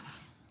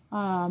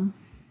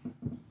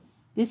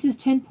 This is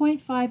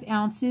 10.5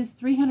 ounces,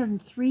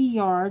 303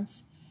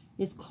 yards.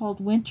 It's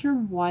called Winter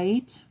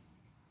White.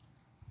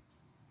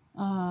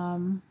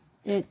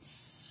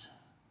 It's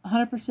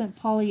 100%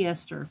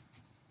 polyester.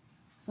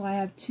 So I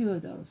have 2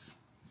 of those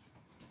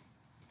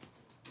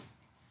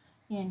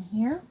in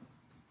here.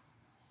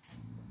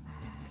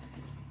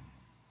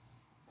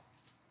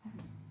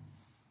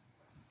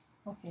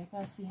 Okay, I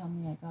gotta see how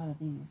many I got of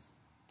these.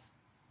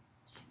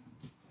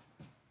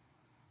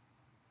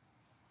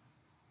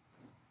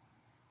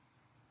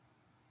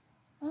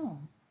 Oh.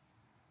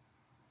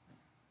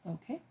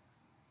 Okay.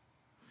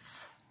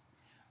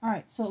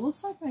 Alright, so it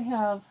looks like I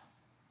have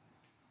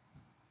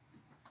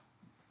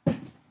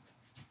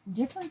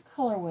different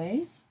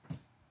colorways.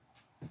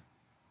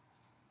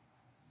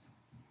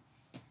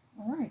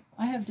 Alright,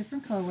 I have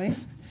different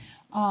colorways.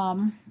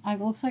 It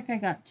looks like I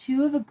got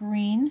 2 of a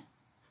green,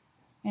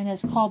 and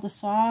it's called the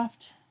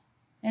Soft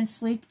and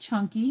Sleek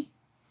Chunky.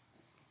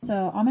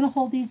 So I'm going to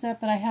hold these up,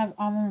 but I'm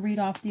going to read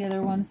off the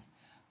other ones.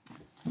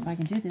 If I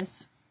can do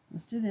this.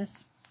 Let's do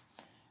this.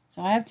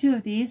 So I have 2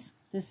 of these.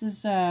 This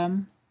is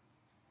 5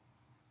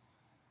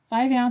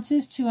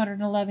 ounces,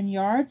 211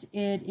 yards.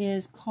 It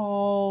is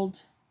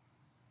called,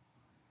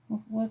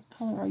 what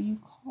color are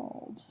you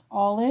called?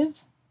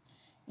 Olive.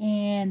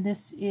 And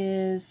this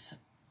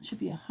should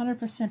be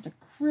 100%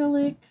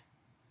 acrylic,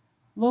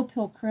 low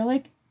pill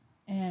acrylic.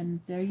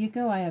 And there you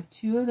go. I have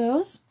 2 of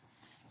those.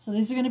 So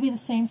these are going to be the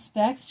same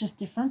specs, just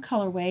different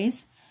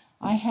colorways.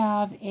 I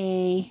have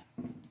a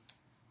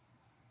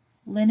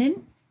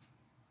linen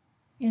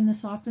in the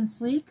Soft and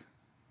Sleek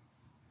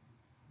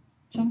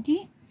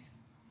Chunky.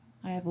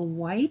 I have a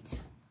white.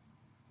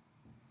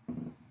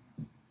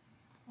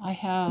 I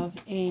have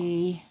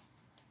a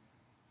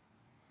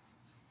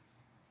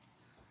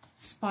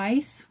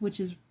Spice, which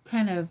is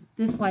kind of,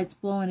 this light's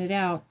blowing it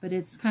out, but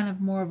it's kind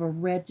of more of a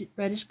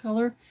reddish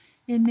color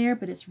in there,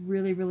 but it's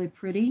really, really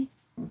pretty.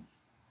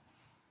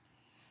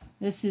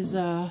 This is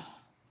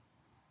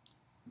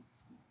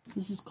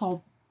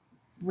called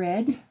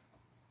Red.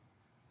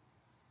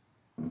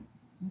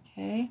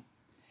 Okay.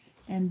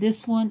 And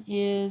this one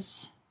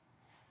is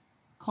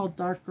called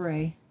Dark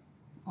Gray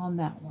on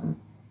that one.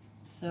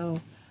 So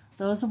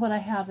those are what I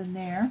have in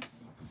there.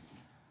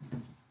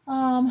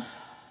 And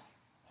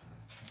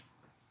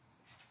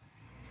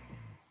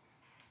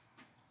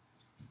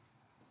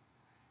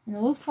it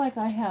looks like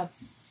I have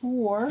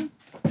 4. Okay,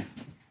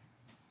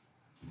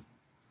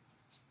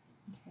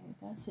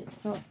 that's it.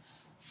 So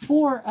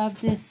 4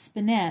 of this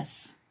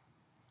Spinesse.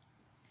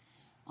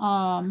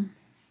 All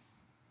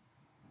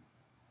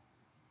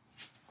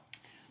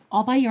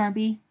by Yarn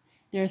Bee.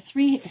 There are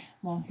 3.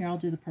 Well, here, I'll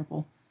do the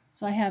purple.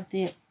 So I have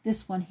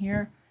this one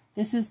here.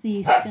 This is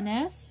the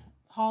Spinesse.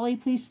 Holly,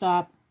 please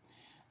stop.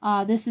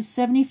 This is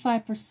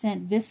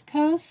 75%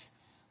 viscose,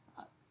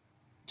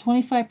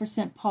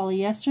 25%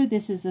 polyester.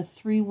 This is a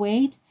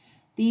 3-weight.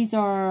 These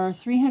are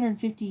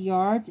 350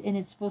 yards, and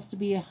it's supposed to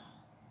be a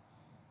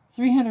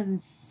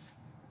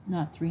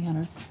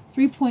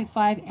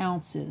 3.5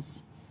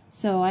 ounces.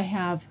 So I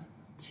have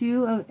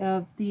two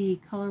of the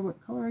color,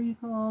 what color are you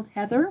called?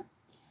 Heather.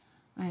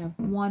 I have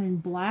one in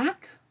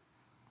black.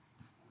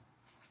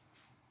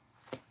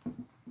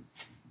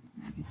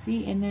 You can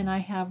see, and then I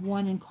have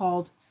one in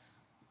called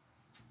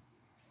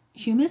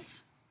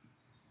Humus,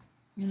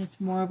 and it's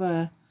more of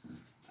a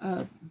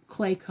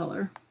clay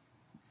color,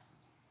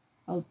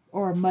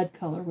 or a mud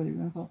color, whatever you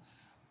want to call it.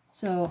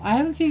 So I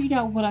haven't figured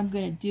out what I'm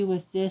going to do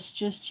with this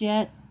just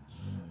yet.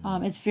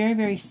 It's very,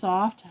 very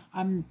soft.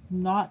 I'm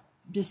not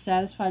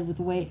dissatisfied with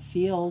the way it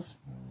feels.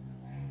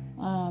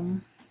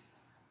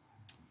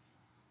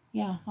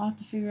 Yeah, I'll have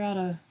to figure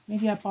out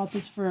maybe I bought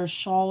this for a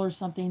shawl or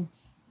something.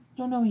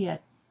 Don't know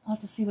yet. I'll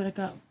have to see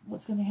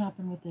what's going to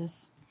happen with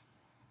this.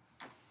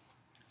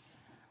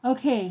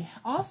 Okay,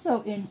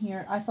 also in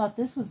here, I thought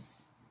this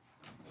was,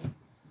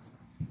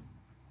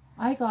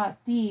 I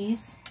got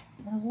these,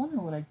 and I was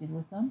wondering what I did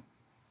with them.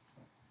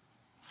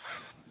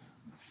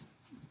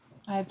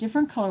 I have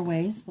different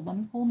colorways, but let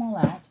me pull them all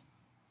out.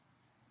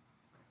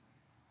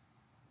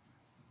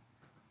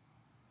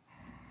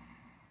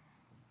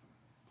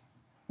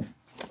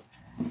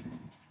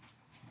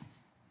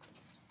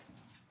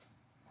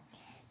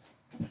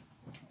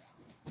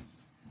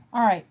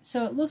 All right,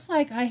 so it looks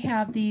like I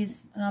have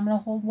these, and I'm going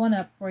to hold one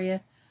up for you.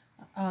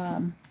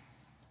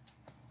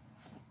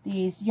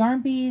 These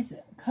Yarn Bees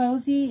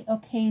Cozy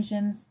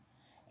Occasions,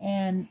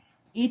 and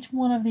each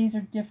one of these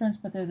are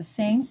different, but they're the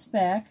same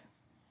spec.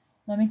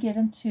 Let me get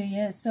them to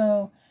you.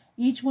 So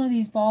each one of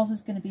these balls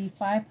is going to be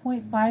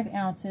 5.5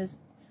 ounces,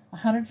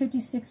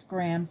 156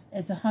 grams.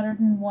 It's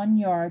 101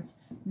 yards,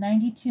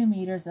 92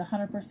 meters,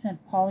 100%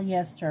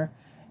 polyester.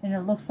 And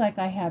it looks like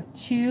I have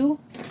two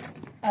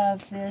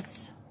of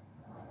this,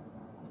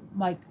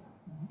 like,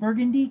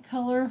 burgundy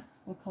color.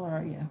 What color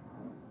are you?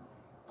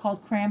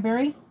 Called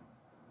Cranberry.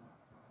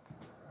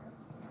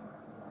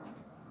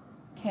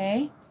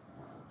 Okay.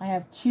 I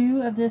have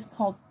two of this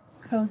called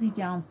Cozy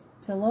Down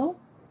Pillow.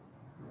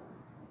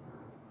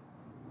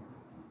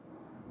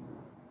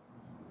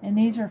 And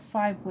these are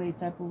 5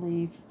 weights, I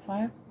believe.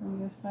 5? Are you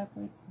guys 5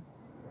 weights?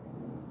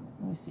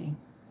 Let me see.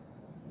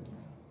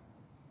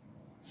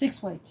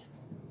 6 weight.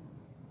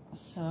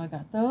 So I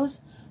got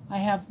those. I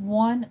have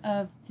one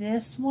of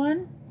this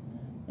one.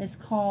 It's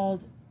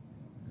called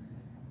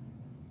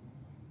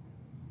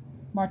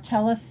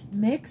Martella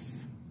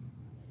Mix.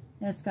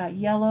 And it's got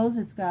yellows.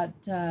 It's got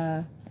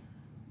the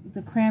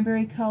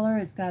cranberry color.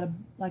 It's got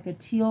like a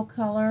teal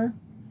color.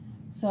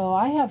 So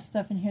I have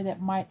stuff in here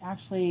that might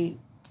actually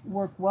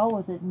work well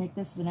with it and make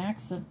this an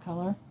accent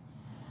color.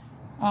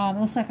 It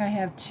looks like I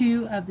have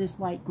two of this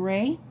light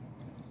gray.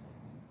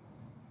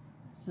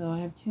 So I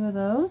have two of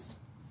those.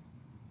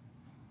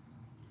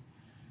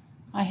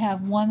 I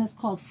have one that's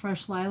called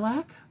Fresh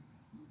Lilac.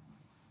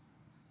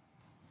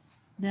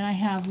 Then I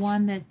have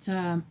one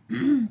that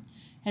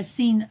has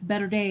seen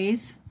better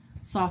days,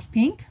 Soft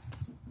Pink.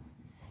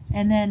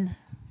 And then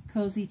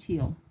Cozy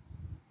Teal.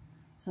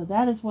 So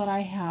that is what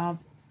I have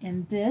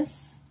in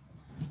this.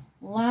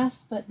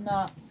 Last but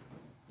not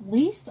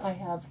least, I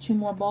have two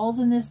more balls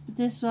in this.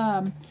 This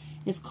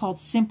is called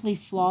Simply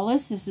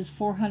Flawless. This is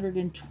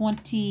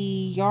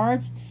 420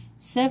 yards,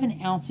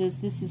 7 ounces.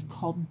 This is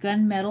called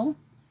Gunmetal.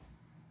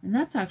 And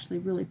that's actually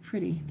really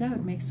pretty. That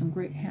would make some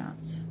great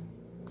hats.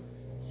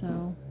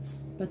 So,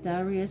 but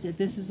that is it.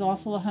 This is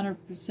also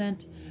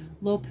 100%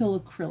 low pill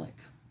acrylic.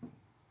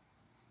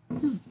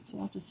 So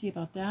I'll have to see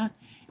about that.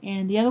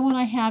 And the other one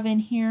I have in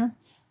here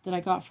that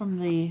I got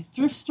from the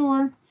thrift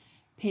store,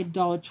 paid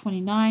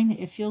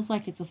 $1.29. It feels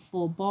like it's a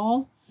full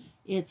ball.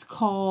 It's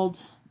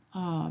called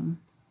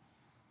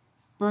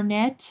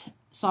Burnett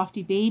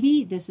Softy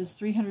Baby. This is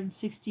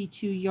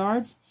 362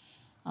 yards,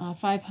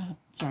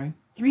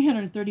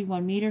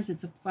 331 meters.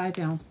 It's a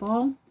 5-ounce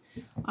ball.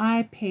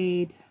 I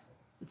paid,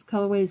 its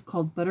colorway is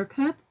called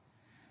Buttercup,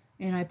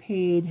 and I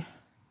paid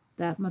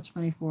that much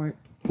money for it.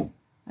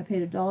 I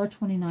paid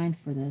 $1.29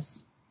 for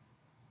this.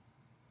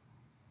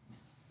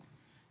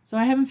 So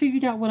I haven't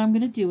figured out what I'm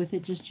going to do with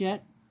it just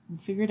yet.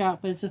 Figure it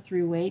out, but it's a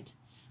 3-weight.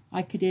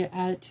 I could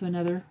add it to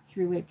another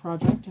 3-weight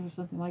project or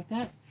something like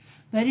that.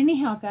 But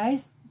anyhow,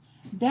 guys,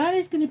 that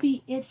is going to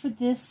be it for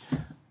this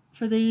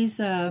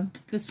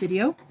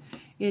video.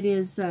 It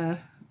is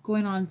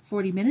going on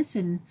 40 minutes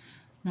and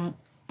not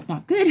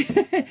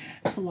good.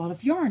 It's a lot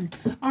of yarn.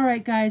 All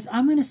right, guys,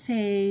 I'm going to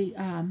say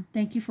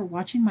thank you for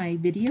watching my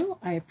video.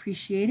 I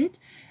appreciate it.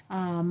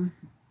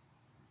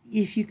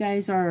 If you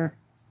guys are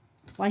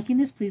liking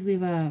this, please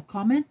leave a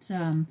comment.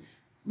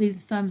 Leave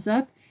the thumbs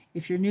up.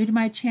 If you're new to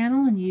my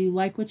channel and you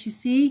like what you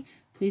see,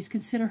 please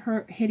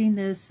consider hitting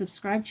the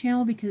subscribe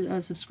channel,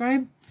 because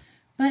subscribe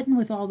button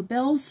with all the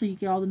bells so you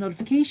get all the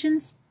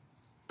notifications,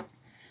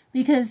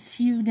 because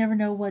you never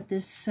know what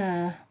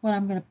what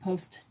I'm going to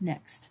post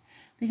next,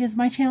 because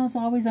my channel is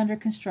always under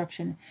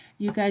construction.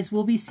 You guys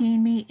will be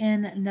seeing me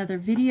in another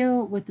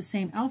video with the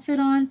same outfit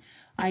on.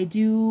 I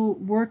do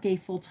work a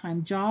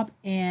full-time job,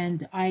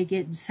 and I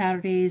get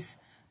Saturdays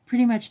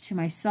pretty much to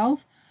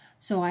myself,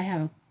 so I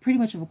have pretty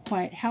much of a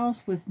quiet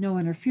house with no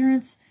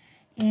interference,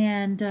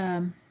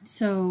 and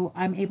so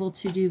I'm able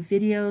to do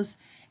videos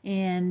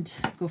and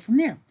go from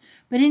there.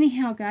 But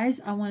anyhow,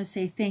 guys, I want to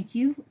say thank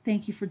you.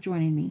 Thank you for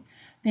joining me.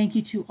 Thank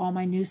you to all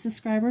my new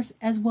subscribers,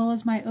 as well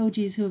as my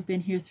OGs who have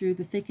been here through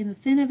the thick and the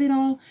thin of it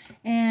all,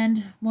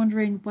 and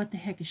wondering what the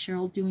heck is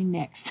Cheryl doing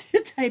next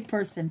type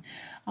person.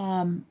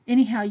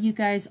 Anyhow, you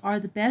guys are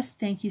the best.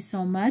 Thank you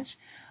so much.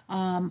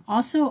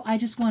 Also, I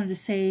just wanted to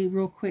say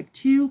real quick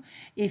too,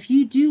 if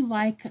you do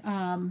like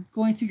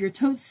going through your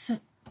totes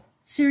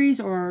series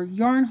or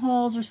yarn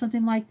hauls or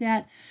something like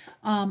that,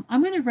 I'm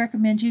going to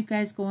recommend you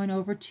guys going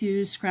over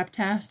to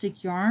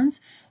Scraptastic Yarns.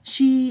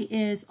 She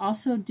is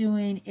also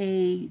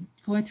doing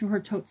going through her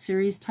tote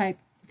series type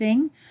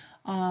thing.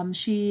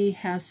 She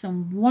has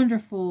some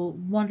wonderful,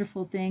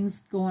 wonderful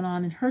things going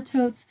on in her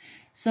totes.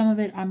 Some of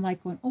it I'm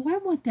like going, oh, I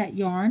want that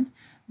yarn,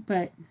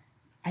 but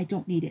I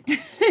don't need it.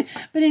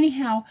 But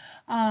anyhow,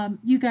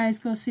 you guys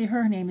go see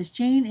her. Her name is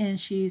Jane, and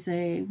she's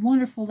a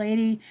wonderful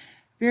lady.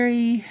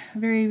 Very,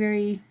 very,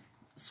 very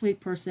sweet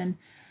person.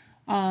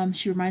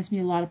 She reminds me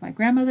a lot of my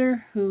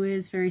grandmother, who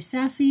is very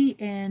sassy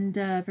and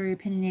very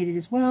opinionated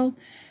as well.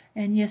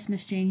 And yes,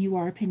 Miss Jane, you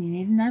are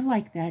opinionated, and I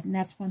like that, and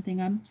that's one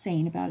thing I'm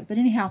saying about it. But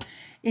anyhow,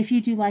 if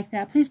you do like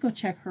that, please go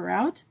check her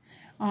out.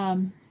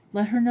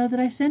 Let her know that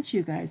I sent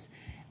you guys,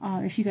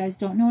 if you guys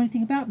don't know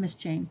anything about Miss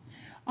Jane.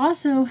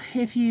 Also,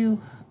 if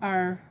you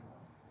are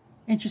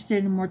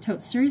interested in more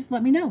tote series,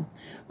 let me know,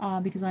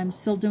 because I'm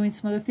still doing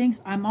some other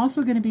things. I'm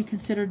also going to be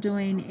considered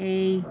doing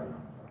a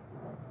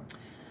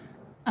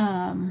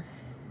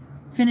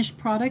finished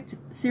product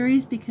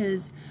series,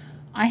 because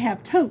I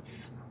have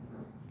totes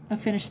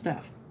of finished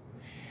stuff.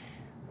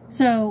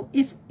 So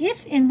if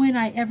and when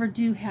I ever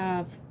do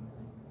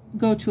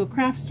go to a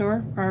craft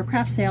store or a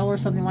craft sale or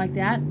something like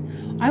that,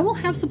 I will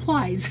have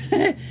supplies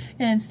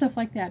and stuff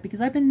like that,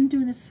 because I've been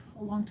doing this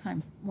a long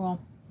time.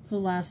 Well, for the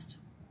last,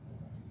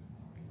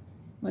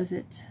 was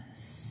it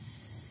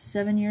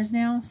 7 years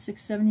now?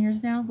 6, 7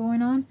 years now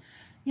going on?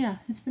 Yeah,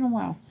 it's been a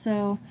while.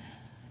 So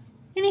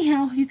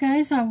anyhow, you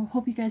guys, I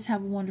hope you guys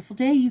have a wonderful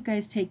day. You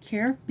guys take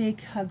care.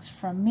 Big hugs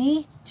from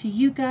me to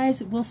you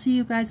guys. We'll see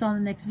you guys on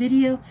the next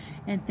video,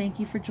 and thank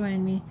you for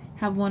joining me.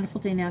 Have a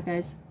wonderful day now,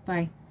 guys.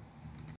 Bye.